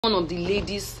one of the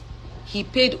ladies, he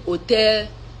paid hotel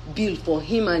bill for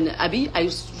him and Abi. I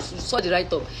saw the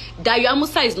write-up. Dayo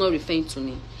Amusa is not referring to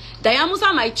me. Dayo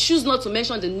Amusa might choose not to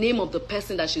mention the name of the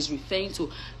person that she's referring to,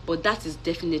 but that is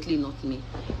definitely not me,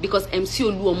 because MC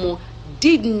Oluomo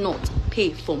did not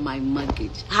pay for my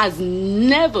mortgage. Has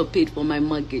never paid for my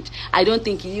mortgage. I don't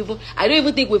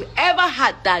even think we've ever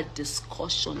had that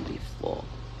discussion before.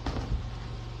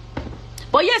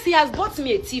 But yes, he has bought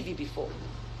me a TV before.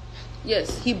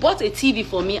 Yes, he bought a TV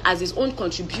for me as his own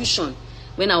contribution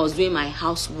when I was doing my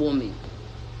housewarming.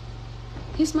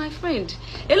 He's my friend.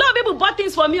 A lot of people bought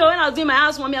things for me when I was doing my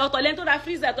housewarming. Otolento da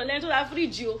freezer, otolento da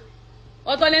fridge,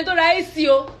 otolento da AC.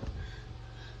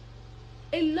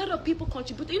 A lot of people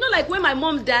contributed. You know, like when my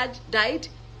mom died,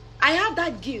 I have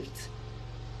that gift.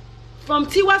 From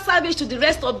Tiwa Savage to the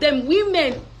rest of them,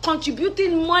 women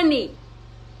contributing money,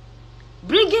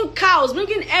 bringing cows,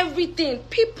 bringing everything.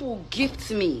 People gift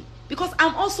me because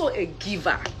I'm also a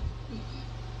giver.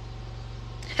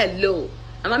 Hello.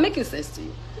 Am I making sense to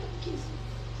you?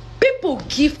 People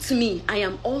gift me. I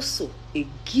am also a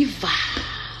giver.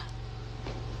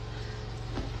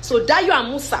 So Dayo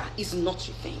Amusa is not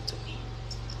referring to me,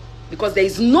 because there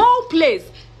is no place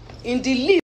in the list